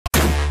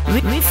We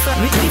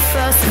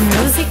first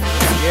music.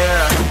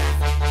 Yeah.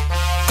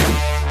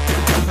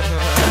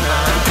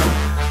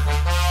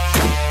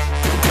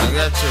 I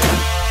got you.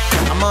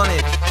 I'm on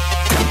it.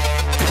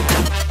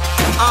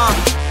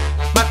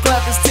 My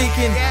clock is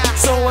ticking,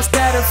 so I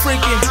started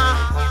freaking.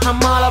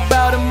 I'm all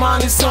about the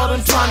money, so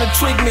don't tryna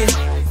trick me.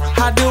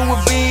 I do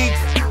it big,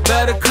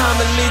 better come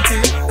and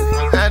Liti.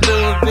 I do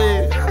it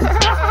big.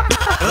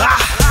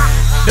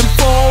 Them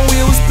 4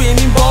 wheels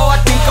spinning, boy, I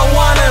think I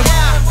want them.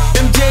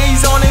 Them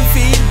J's on them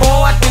feet,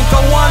 boy, I think I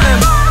want them.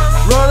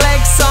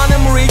 Rolex on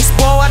them rigs,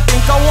 boy, I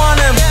think I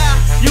want them.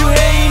 You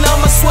hating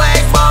on my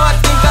swag, boy, I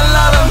think I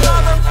love them.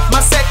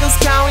 My seconds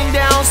counting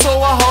down, so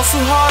I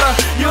hustle harder.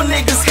 You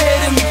niggas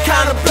hating me,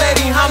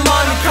 contemplating how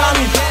money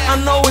coming.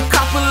 I know a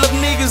couple of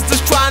niggas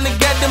just trying to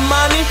get the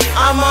money.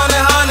 I'm on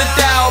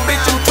 100,000,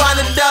 bitch, I'm trying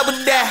to double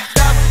that.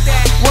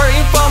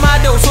 Working for my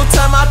dough, so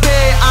time I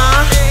pay,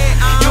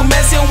 You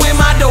messing with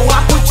my dough,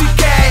 I put you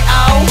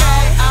KO.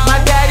 My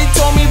daddy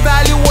told me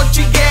value what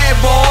you get,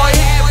 boy.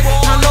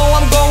 I know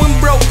I'm going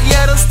broke,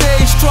 yet I stay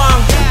strong.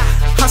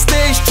 I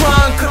stay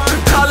strong,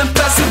 calling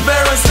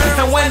perseverance.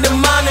 And when the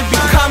money be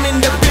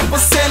coming, the people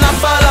say I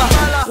follow.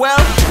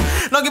 Well,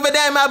 don't give a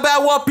damn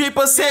about what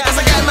people say, cause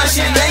I got my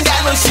shit, they ain't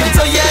got no shit.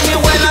 So yeah, me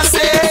when I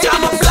say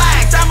I'm a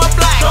black,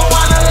 don't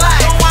wanna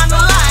lie,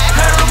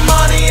 Every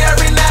money,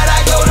 every night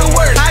I go to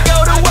work,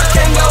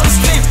 can't go to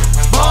sleep,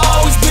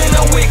 always been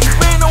a week.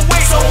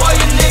 So all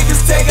you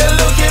niggas take a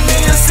look at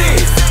me and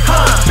see,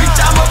 bitch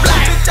I'm a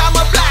black,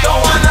 don't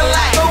wanna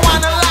lie,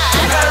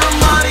 Every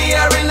money,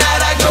 every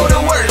night I go to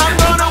work,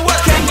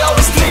 can't go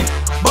to sleep,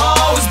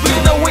 always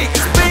been a week.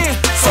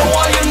 So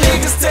all you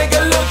niggas take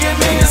a look at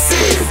me and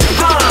see,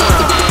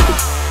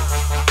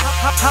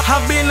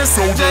 I've been a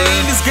soldier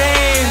in this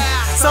game.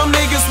 Some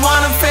niggas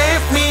wanna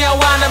fake me, I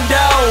want them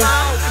dough.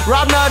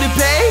 Rob now they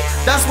pay,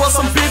 that's what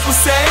some people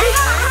say.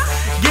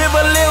 Give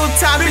a little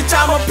time, bitch,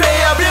 I'ma pay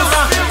your bills.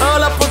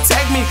 All up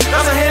protect me.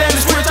 Cause I hit in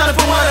the street trying to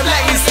put one of the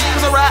blacklist.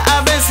 Cause I ride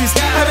Avensis.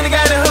 Having a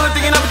guy in the hood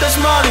thinking I'm touch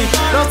money.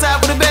 Don't stop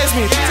for the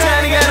basement.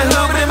 Trying to get in the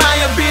hood, but it mind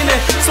your business.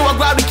 So I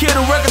grab the kid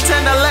to work a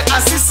tender like I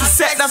see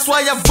sack. That's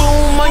why I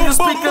boom on your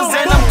speakers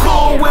and I'm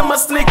cool with my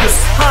sneakers.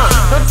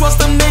 Don't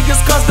trust them niggas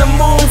cause they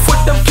move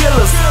with them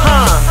killers.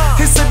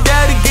 It's a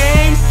dirty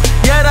game,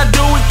 yet I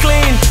do it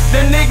clean.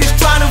 The niggas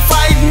trying to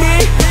fight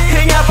me,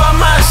 hang up on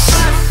my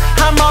shit.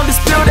 I'm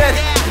undisputed.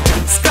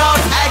 Scout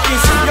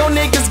Atkins, yo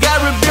niggas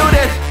got rebuilt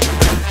it.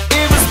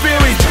 Evil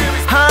spirit,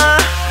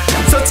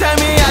 So tell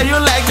me how you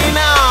like me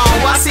now.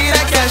 I see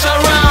that cash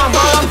around,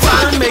 but I'm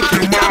trying to make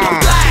it more. I'm a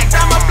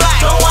black,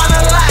 don't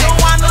wanna lie,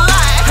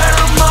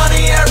 Every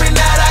money, every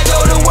night I go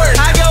to work,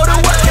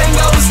 can't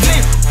go to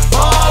sleep,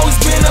 always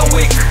been a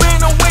week.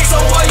 So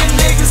all you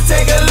niggas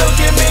take a look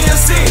at me and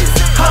see,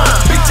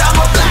 bitch I'm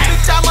a black,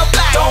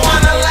 don't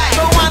wanna lie,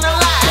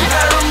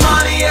 Every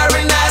money,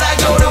 every night I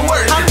go to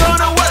work,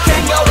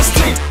 can't go to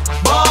sleep,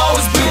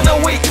 always been a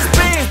week.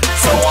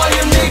 So all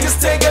you niggas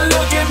take a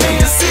look at me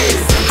and see,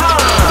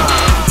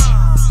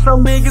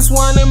 Some niggas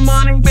wanted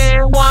money, they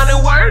wanna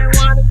work.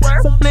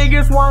 Some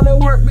niggas wanna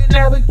work, but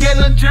never get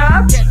a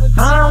job.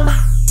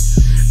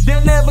 They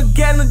never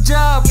get a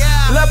job.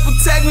 Love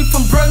protect me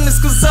from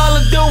brokenness, cause all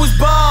I do is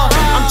ball.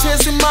 I'm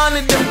chasing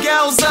money, them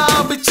girls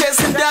all be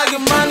chasing dog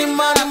and money.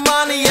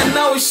 I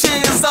know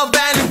shit